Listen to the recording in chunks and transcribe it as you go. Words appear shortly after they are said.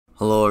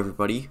Hello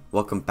everybody,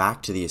 welcome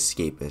back to the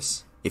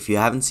Escapists. If you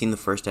haven't seen the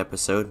first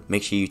episode,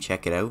 make sure you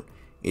check it out.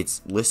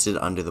 It's listed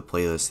under the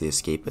playlist The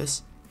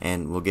Escapists,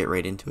 and we'll get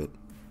right into it.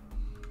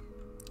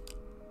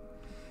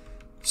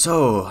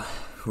 So,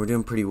 we're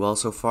doing pretty well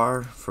so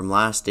far. From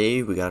last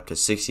day, we got up to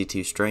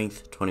 62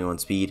 strength, 21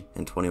 speed,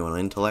 and 21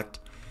 intellect.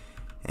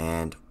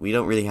 And we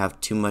don't really have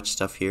too much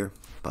stuff here,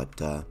 but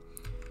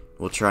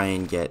we'll try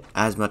and get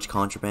as much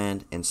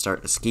contraband and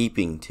start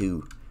escaping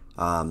too.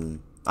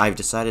 I've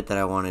decided that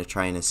I want to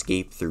try and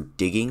escape through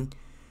digging.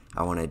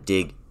 I want to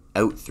dig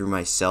out through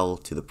my cell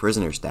to the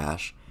prisoner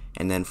stash,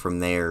 and then from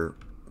there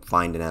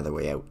find another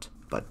way out.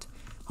 But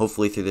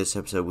hopefully through this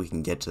episode we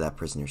can get to that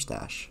prisoner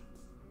stash.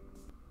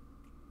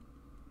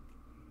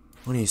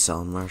 What are you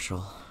selling,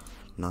 Marshall?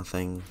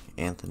 Nothing.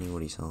 Anthony, what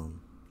are you selling?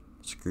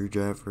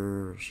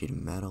 Screwdriver, sheet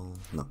of metal?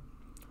 No.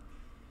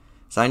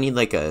 So I need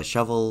like a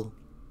shovel,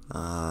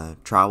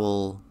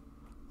 trowel.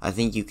 I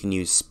think you can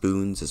use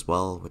spoons as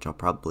well, which I'll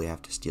probably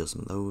have to steal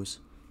some of those.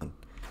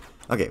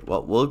 Okay,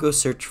 well, we'll go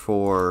search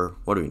for,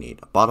 what do we need?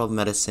 A bottle of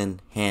medicine,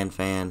 hand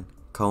fan,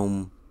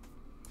 comb,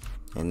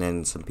 and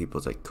then some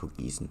people's like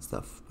cookies and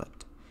stuff,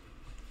 but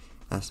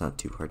that's not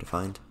too hard to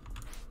find.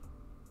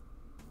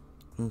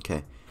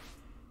 Okay.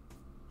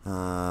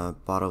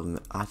 Bottle of,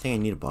 I think I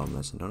need a bottle of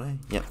medicine, don't I?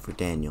 Yep, for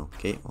Daniel.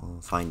 Okay, I'll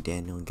find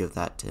Daniel and give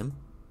that to him.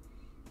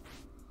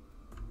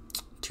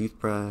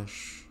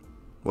 Toothbrush.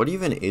 What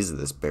even is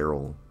this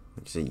barrel?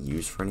 Is it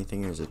used for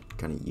anything, or is it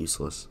kind of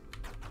useless?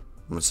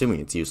 I'm assuming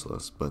it's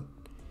useless, but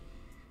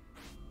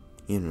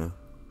you know,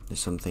 there's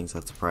some things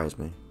that surprise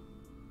me.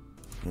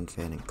 Hand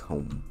fan and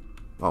comb.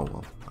 Oh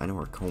well, I know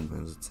where comb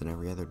is. It's in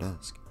every other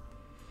desk.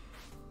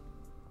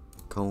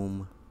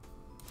 Comb,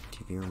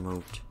 TV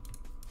remote,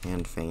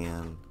 hand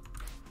fan.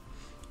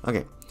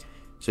 Okay,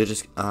 so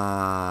just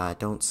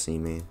don't see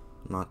me.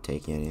 I'm not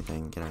taking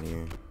anything. Get out of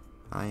here.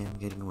 I am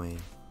getting away.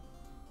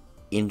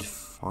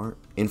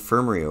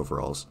 Infirmary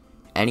overalls,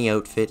 any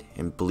outfit,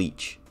 and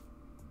bleach.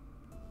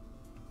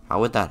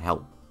 How would that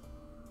help?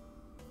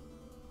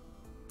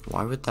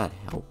 Why would that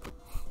help?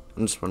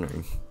 I'm just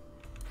wondering.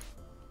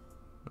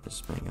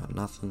 This man got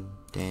nothing.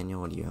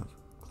 Daniel, what do you have?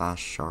 Glass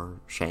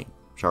shard?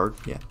 Shard?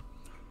 Yeah.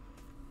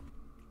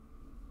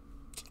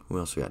 Who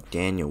else we got?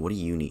 Daniel, what do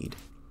you need?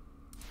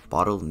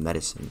 Bottle of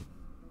medicine.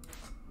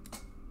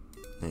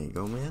 There you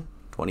go, man.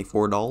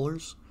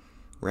 $24.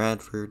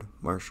 Radford,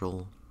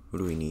 Marshall. Who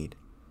do we need?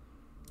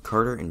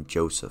 Carter and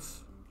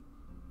Joseph.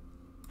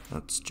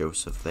 That's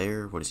Joseph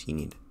there. What does he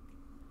need?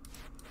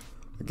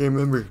 I can't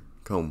remember.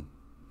 Comb.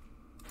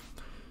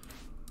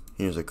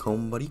 Here's a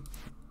comb, buddy.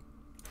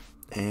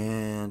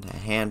 And a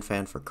hand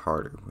fan for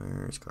Carter.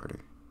 Where is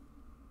Carter?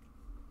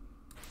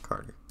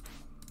 Carter.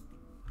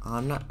 Oh,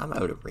 I'm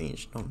out of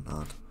range. No, I'm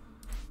not.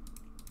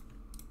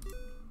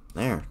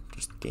 There.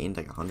 Just gained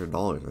like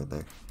 $100 right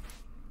there.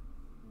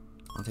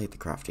 I'll take the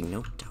crafting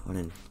note. I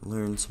want to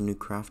learn some new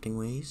crafting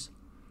ways.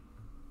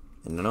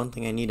 And I don't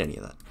think I need any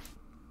of that.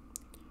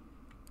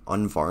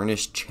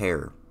 Unvarnished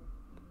chair.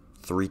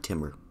 3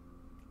 timber.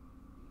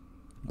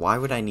 Why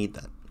would I need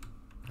that?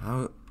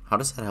 How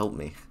does that help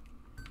me?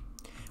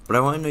 But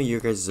I want to know your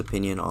guys'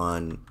 opinion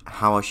on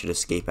how I should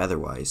escape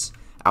otherwise.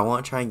 I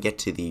want to try and get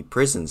to the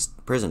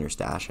prisoner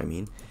stash, I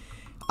mean.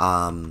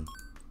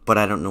 But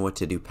I don't know what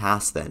to do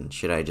past then.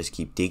 Should I just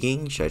keep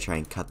digging? Should I try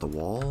and cut the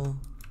wall?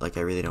 Like,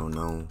 I really don't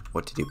know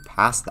what to do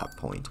past that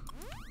point.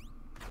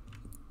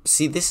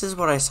 See, this is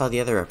what I saw the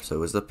other episode,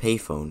 was the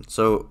payphone.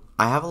 So,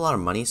 I have a lot of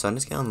money, so I'm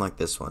just going to unlock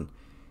this one.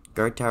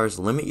 Guard towers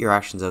limit your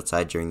actions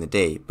outside during the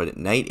day, but at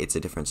night, it's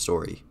a different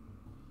story.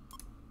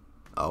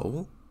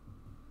 Oh?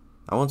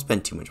 I won't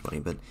spend too much money,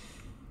 but...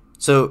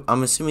 So,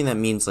 I'm assuming that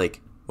means, like,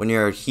 when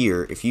you're out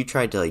here, if you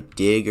tried to, like,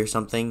 dig or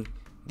something,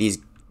 these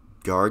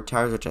guard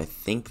towers, which I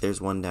think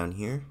there's one down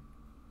here.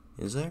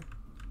 Is there?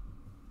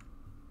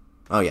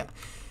 Oh, yeah.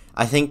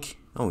 I think...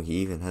 Oh, he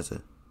even has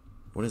a...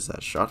 What is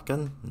that?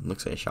 Shotgun? It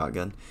looks like a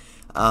shotgun.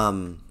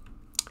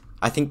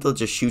 I think they'll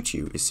just shoot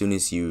you as soon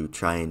as you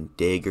try and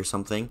dig or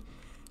something.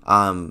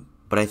 But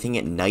I think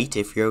at night,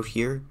 if you're out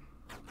here,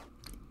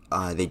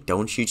 they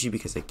don't shoot you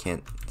because they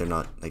can't... They're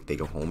not... Like, they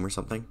go home or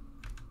something.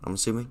 I'm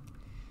assuming.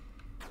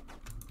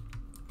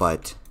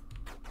 But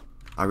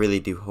I really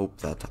do hope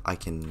that I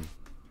can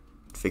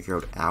figure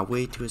out a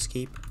way to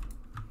escape.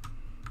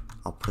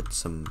 I'll put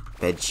some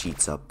bed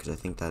sheets up because I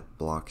think that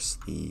blocks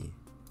the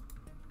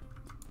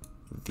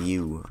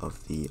view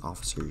of the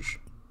officers.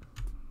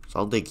 So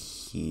I'll dig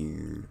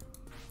here.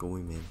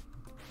 Going in.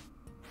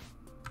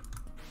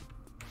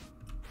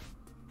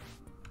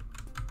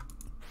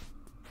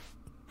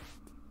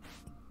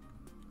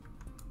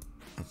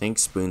 I think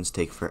spoons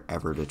take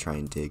forever to try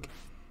and dig.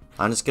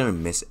 I'm just gonna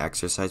miss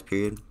exercise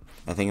period.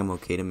 I think I'm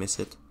okay to miss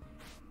it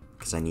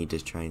because I need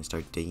to try and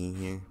start digging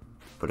here.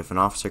 But if an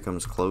officer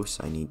comes close,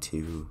 I need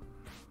to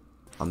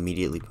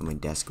immediately put my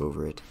desk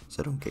over it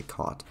so I don't get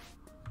caught.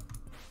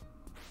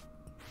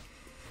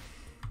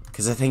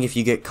 Because I think if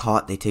you get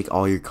caught, they take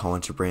all your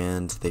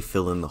contraband, they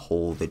fill in the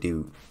hole, they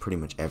do pretty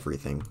much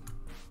everything.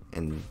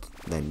 And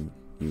then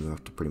you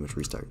have to pretty much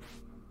restart.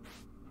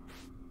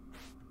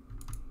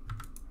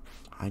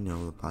 I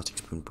know the plastic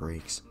spoon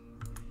breaks.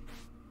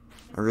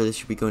 I really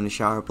should be going to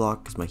shower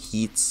block because my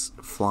heat's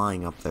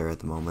flying up there at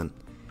the moment,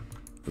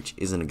 which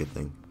isn't a good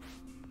thing.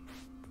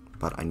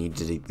 But I need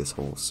to dig this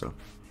hole, so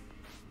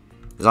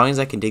as long as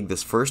I can dig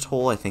this first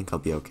hole, I think I'll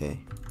be okay.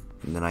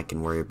 And then I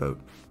can worry about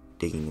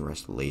digging the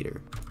rest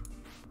later.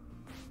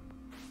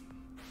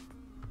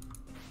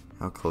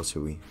 How close are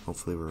we?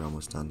 Hopefully we're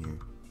almost done here.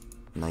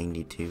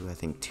 92, I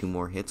think 2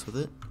 more hits with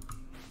it.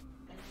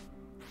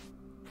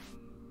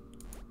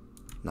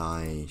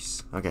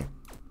 Nice. Okay.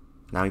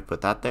 Now we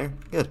put that there.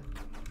 Good.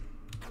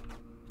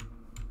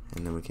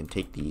 And then we can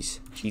take these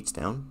sheets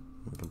down.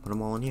 We can put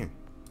them all in here.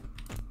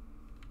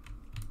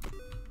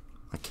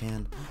 I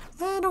can.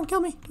 Don't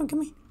kill me. Don't kill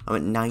me. I'm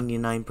at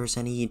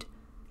 99% heat.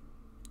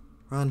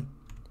 Run.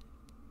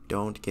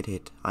 Don't get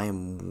hit. I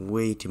am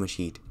way too much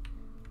heat.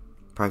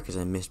 Probably because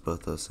I missed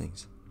both those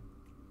things.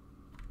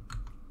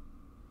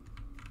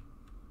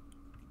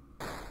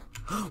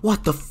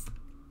 What the f...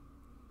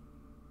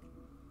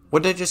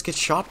 What did I just get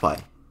shot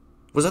by?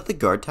 Was that the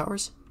guard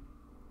towers?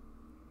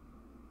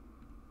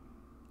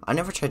 I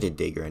never tried to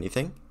dig or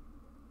anything.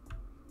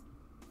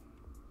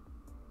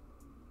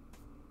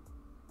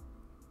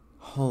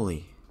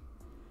 Holy.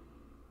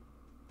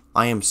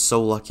 I am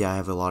so lucky I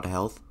have a lot of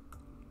health.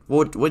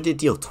 What did it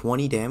deal?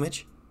 20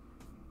 damage?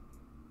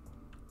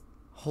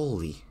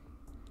 Holy.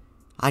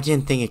 I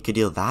didn't think it could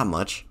deal that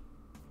much.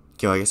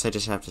 Okay, well, I guess I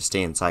just have to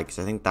stay inside because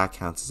I think that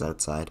counts as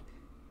outside.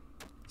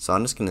 So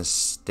I'm just going to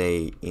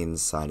stay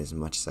inside as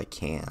much as I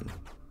can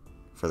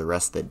for the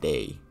rest of the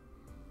day.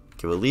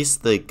 Okay, well, at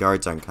least the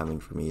guards aren't coming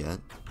for me yet,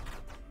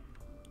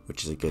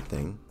 which is a good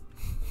thing.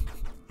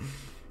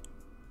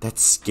 That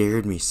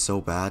scared me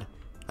so bad.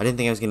 I didn't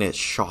think I was going to get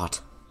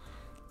shot.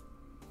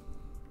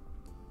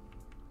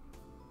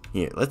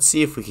 Here, let's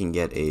see if we can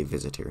get a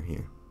visitor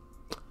here.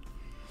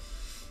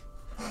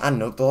 I don't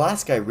know, the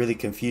last guy really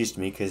confused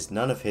me because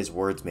none of his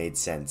words made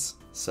sense.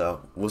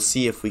 So, we'll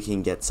see if we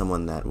can get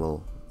someone that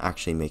will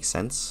actually make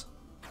sense.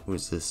 Who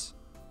is this?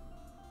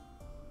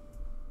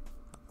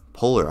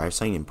 Polar, I have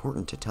something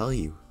important to tell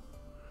you.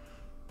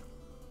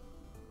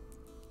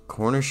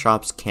 Corner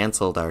shops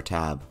canceled our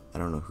tab. I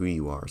don't know who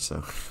you are,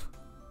 so.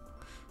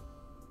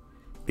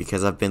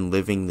 Because I've been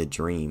living the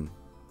dream.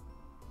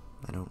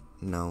 I don't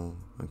know.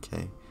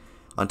 Okay.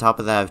 On top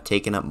of that, I've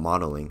taken up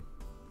modeling.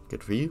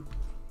 Good for you.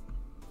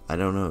 I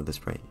don't know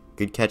this right.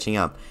 Good catching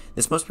up.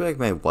 This must be like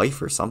my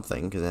wife or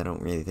something, because I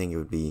don't really think it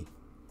would be.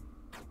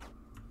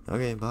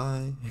 Okay,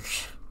 bye.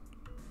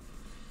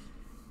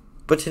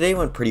 But today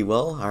went pretty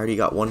well. I already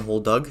got 1 hole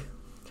dug.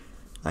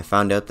 I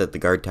found out that the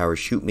guard towers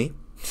shoot me.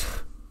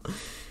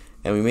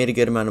 And we made a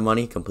good amount of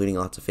money, completing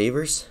lots of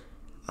favors.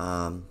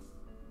 Got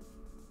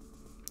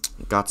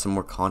some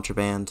more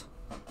contraband,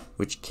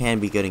 which can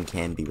be good and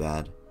can be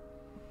bad.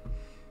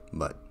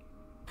 But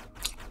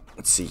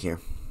let's see here.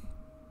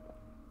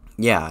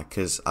 Yeah,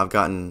 because I've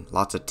gotten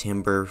lots of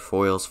timber,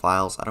 foils,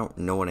 files. I don't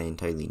know what I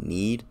entirely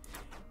need.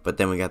 But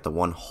then we got the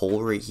 1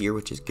 hole right here,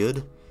 which is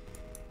good.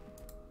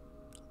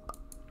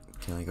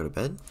 Can I go to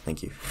bed?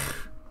 Thank you.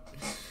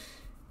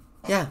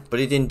 Yeah,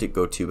 but it didn't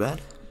go too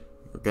bad.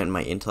 We're getting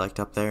my intellect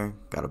up there.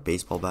 Got a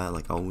baseball bat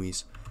like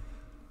always.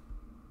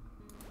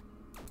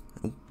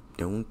 Oh,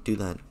 don't do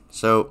that.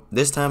 So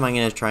this time I'm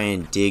going to try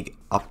and dig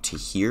up to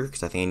here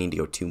because I think I need to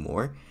go 2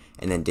 more.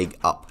 And then dig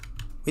up.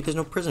 Wait, there's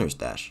no prisoner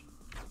stash.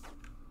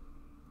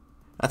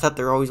 I thought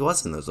there always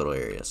was in those little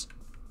areas.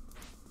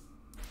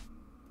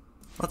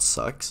 That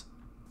sucks.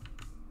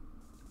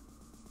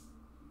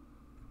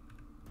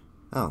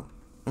 Oh,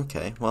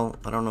 okay. Well,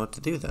 I don't know what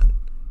to do then.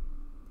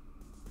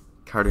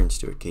 Carter and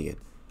Stewart, okay, good.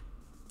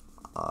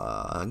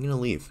 I'm gonna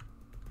leave.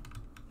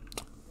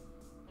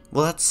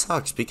 Well, that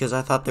sucks because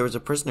I thought there was a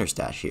prisoner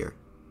stash here.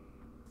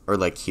 Or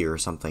like here or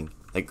something.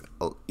 Like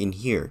in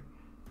here.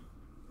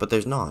 But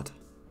there's not.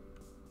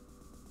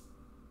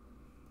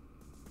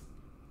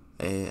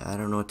 I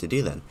don't know what to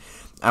do then.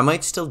 I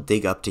might still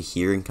dig up to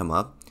here and come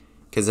up.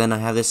 Because then I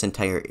have this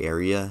entire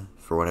area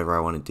for whatever I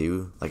want to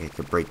do. Like I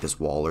could break this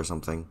wall or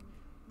something.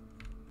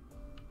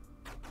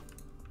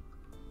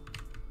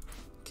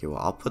 Okay, well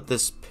I'll put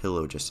this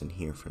pillow just in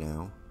here for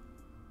now.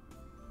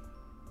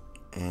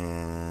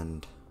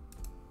 And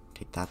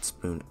take that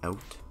spoon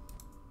out.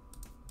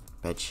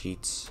 Bed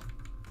sheets.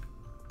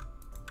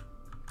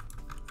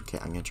 Okay,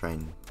 I'm going to try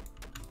and...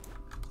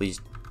 Please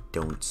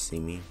don't see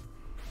me.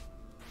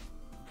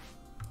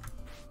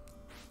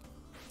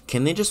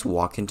 Can they just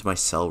walk into my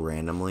cell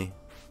randomly?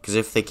 Because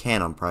if they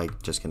can, I'm probably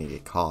just going to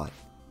get caught.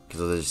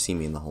 Because they'll just see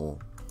me in the hole.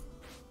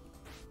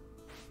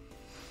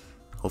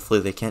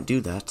 Hopefully they can't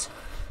do that.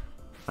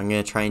 I'm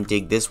going to try and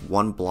dig this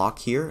 1 block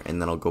here.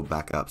 And then I'll go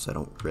back up so I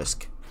don't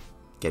risk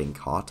getting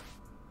caught.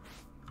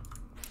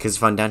 Because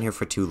if I'm down here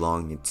for too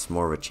long, it's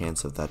more of a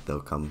chance of that they'll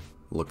come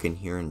look in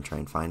here and try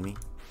and find me.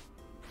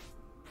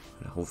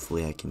 But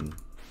hopefully I can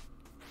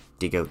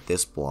dig out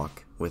this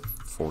block with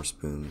 4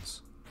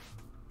 spoons.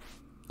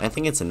 I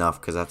think it's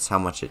enough because that's how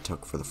much it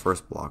took for the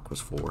first block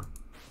was 4. Or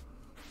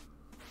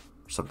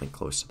something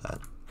close to that.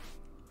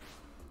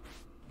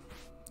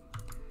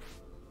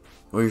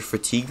 Or your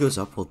fatigue goes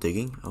up while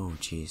digging? Oh,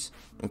 jeez.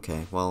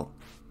 Okay, well,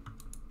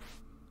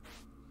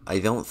 I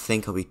don't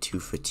think I'll be too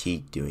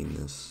fatigued doing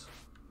this.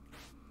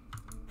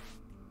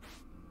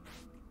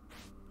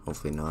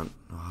 Hopefully not.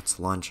 Oh, it's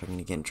lunch. I'm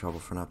gonna get in trouble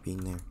for not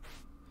being there.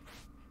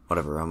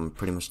 Whatever, I'm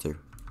pretty much through.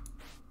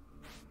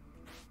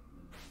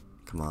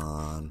 Come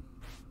on.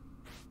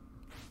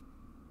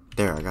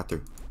 There, I got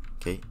through.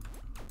 Okay.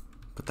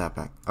 Put that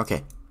back.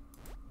 Okay.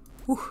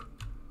 Whew.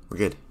 We're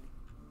good.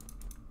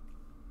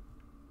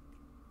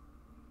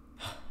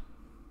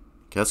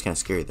 Okay, that's kind of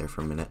scary there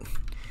for a minute.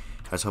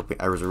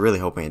 I was really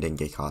hoping I didn't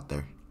get caught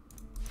there.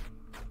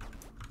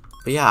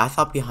 But yeah, I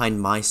thought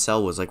behind my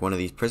cell was like one of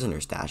these prisoner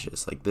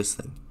stashes, like this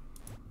thing.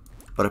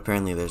 But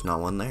apparently there's not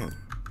one there,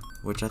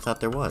 which I thought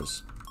there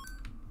was.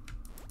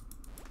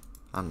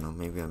 I don't know,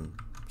 maybe I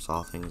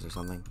saw things or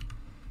something.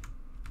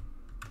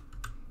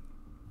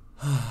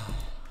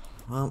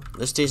 Well,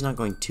 this day's not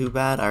going too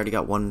bad. I already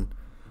got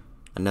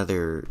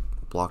another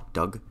block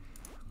dug.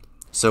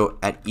 So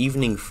at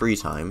evening free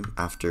time,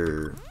 I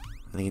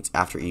think it's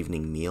after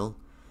evening meal,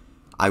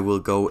 I will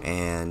go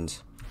and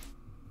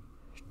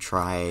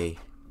try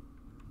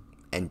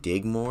and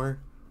dig more.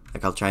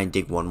 Like, I'll try and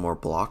dig one more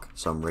block,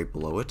 so I'm right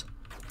below it.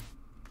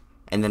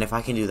 And then if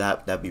I can do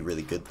that, that'd be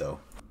really good, though.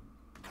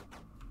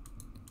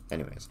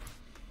 Anyways,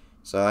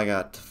 so I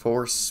got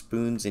 4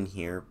 spoons in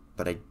here,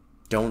 but I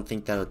don't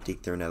think that'll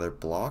dig through another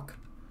block.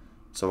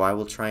 So I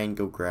will try and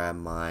go grab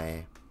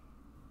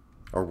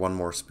one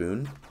more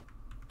spoon,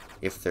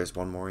 if there's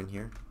one more in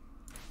here.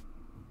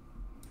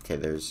 Okay,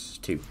 there's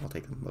 2. I'll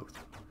take them both.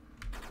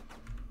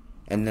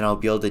 And then I'll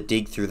be able to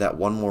dig through that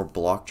one more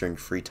block during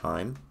free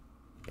time,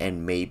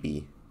 and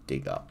maybe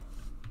dig up.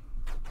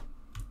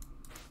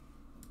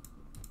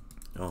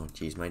 Oh,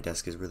 geez, my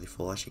desk is really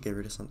full. I should get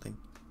rid of something.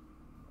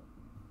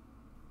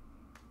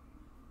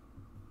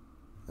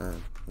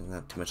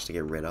 Not too much to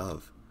get rid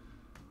of.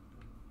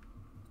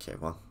 Okay,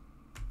 well,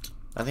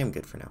 I think I'm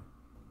good for now.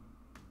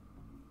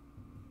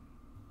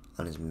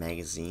 On his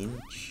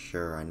magazine?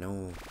 Sure, I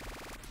know.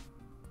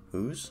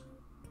 Whose?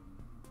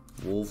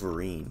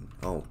 Wolverine.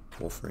 Oh,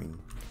 Wolverine.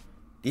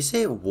 Do you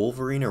say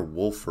Wolverine or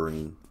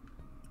Wolverine?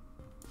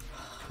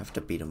 I have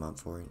to beat him up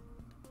for it.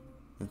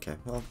 Okay,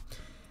 well.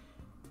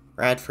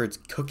 Radford's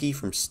cookie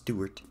from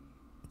Stewart.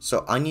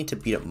 So I need to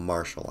beat up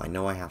Marshall. I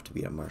know I have to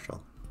beat up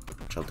Marshall,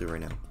 which I'll do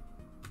right now.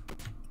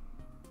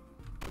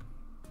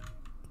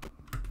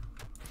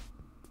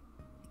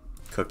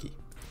 Cookie.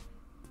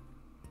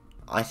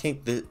 I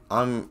think that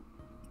I'm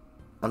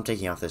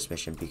taking off this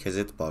mission because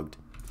it's bugged.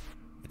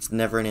 It's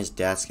never in his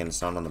desk and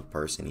it's not on the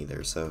person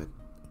either, so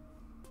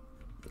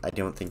I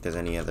don't think there's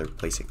any other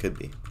place it could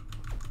be.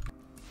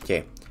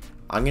 Okay,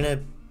 I'm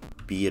gonna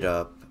beat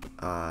up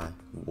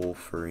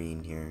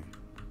Wolverine here.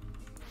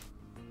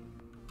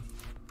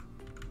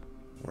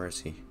 Where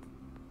is he?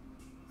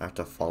 I have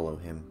to follow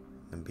him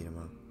and beat him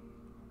up.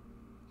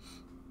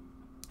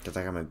 Cause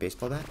I got my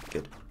baseball bat?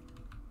 Good.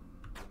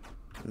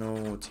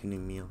 No, it's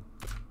eating meal.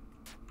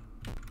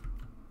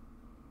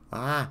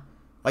 Ah!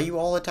 Why are you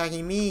all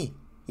attacking me?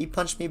 He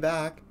punched me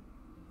back.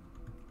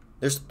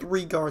 There's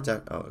 3 guards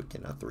out. Oh, okay,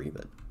 not 3,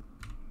 but.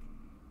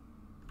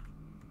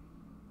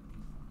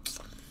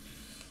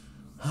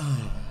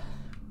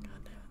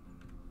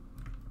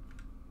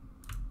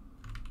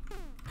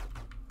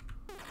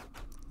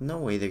 No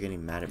way they're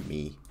getting mad at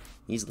me.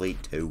 He's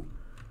late too.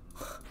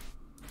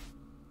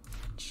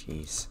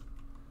 Jeez.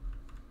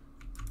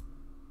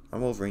 I'm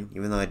Wolverine,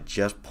 even though I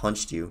just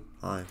punched you.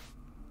 Hi.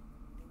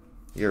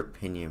 Your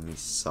opinion of me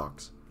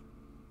sucks.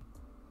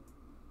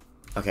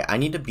 Okay, I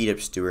need to beat up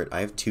Stewart.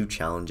 I have 2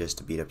 challenges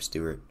to beat up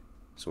Stewart.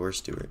 So where's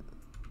Stewart?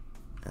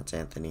 That's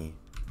Anthony,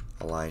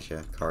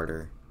 Elijah,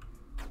 Carter,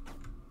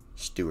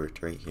 Stewart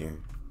right here.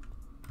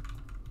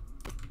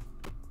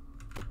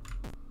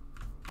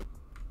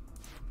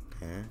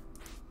 Okay.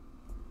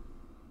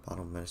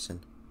 Bottle of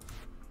medicine.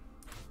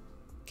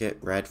 Get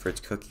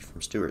Radford's cookie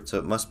from Stewart. So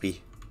it must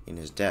be in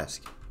his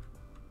desk.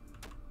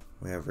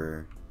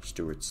 Wherever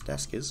Stewart's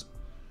desk is.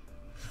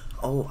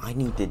 Oh, I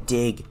need to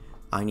dig.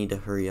 I need to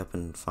hurry up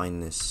and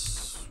find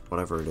this,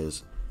 whatever it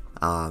is.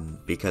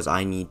 Because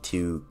I need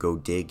to go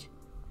dig.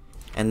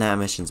 And that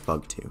mission's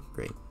bugged too.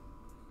 Great.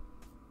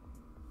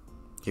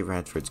 Get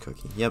Radford's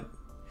cookie. Yep.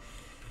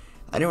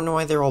 I don't know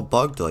why they're all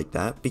bugged like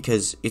that.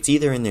 Because it's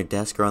either in their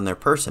desk or on their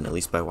person, at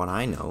least by what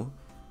I know.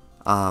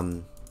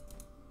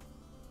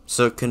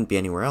 So it couldn't be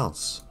anywhere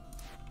else.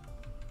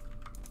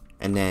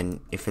 And then,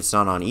 if it's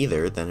not on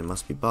either, then it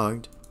must be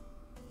bugged.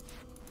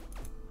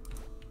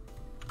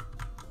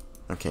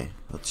 Okay,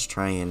 let's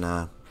try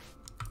and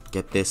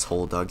get this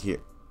hole dug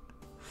here.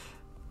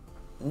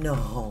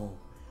 No!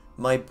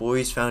 My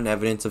boys found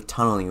evidence of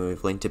tunneling and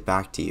we've linked it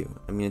back to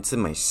you. I mean, it's in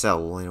my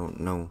cell, I don't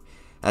know.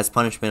 As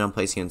punishment, I'm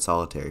placing you in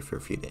solitary for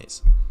a few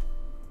days.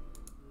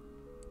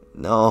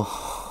 No.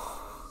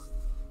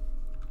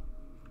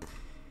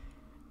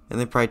 And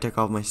they probably took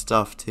all my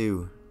stuff,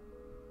 too.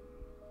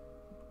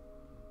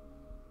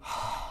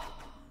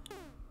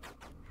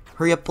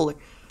 Hurry up, pull it.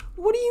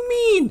 What do you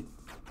mean?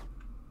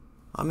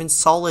 I'm in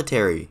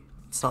solitary.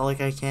 It's not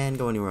like I can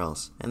go anywhere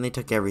else. And they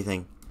took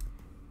everything.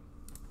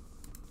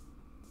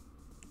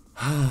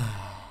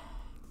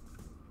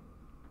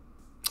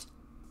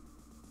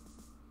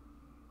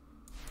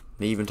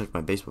 They even took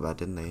my baseball bat,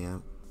 didn't they? Yeah.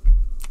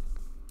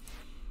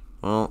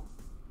 Well,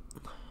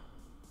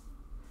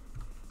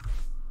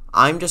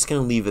 I'm just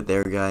gonna leave it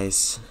there,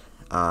 guys.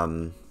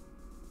 I'm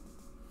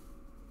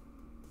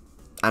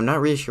not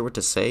really sure what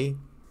to say,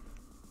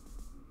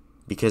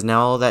 because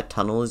now all that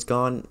tunnel is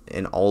gone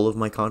and all of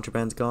my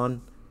contraband's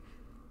gone.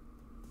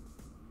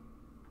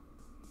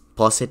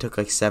 Plus, they took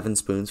like 7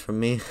 spoons from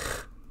me.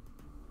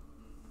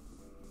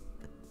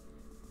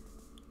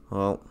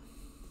 Well,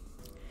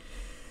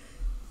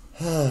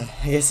 I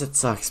guess it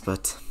sucks,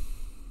 but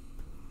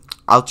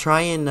I'll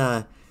try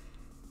and,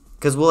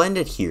 because we'll end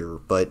it here,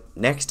 but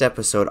next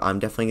episode, I'm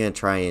definitely going to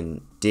try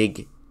and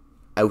dig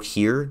out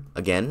here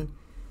again.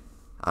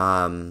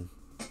 But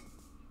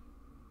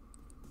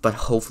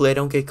hopefully I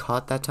don't get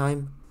caught that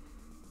time,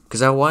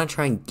 because I want to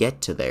try and get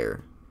to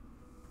there.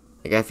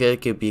 Like, I feel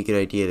like it'd be a good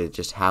idea to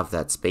just have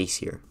that space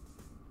here.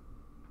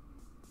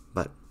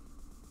 But,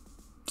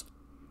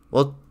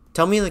 well,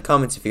 tell me in the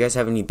comments if you guys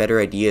have any better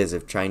ideas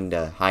of trying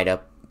to hide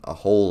up a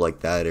hole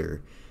like that,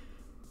 or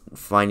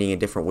finding a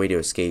different way to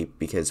escape,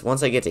 because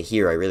once I get to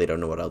here, I really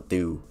don't know what I'll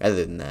do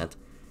other than that.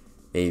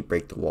 Maybe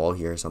break the wall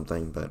here or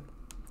something, but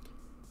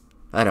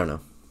I don't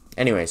know.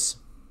 Anyways,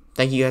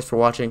 thank you guys for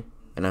watching,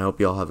 and I hope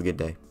you all have a good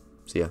day.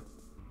 See ya.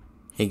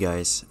 Hey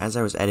guys, as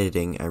I was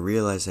editing, I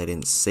realized I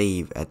didn't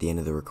save at the end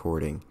of the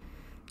recording,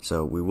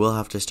 so we will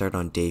have to start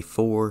on day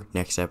 4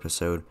 next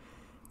episode,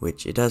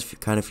 which it does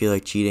kind of feel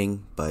like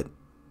cheating, but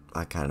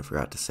I kind of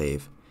forgot to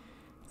save.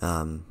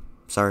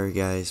 Sorry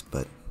guys,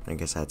 but I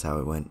guess that's how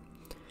it went.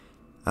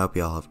 I hope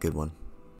you all have a good one.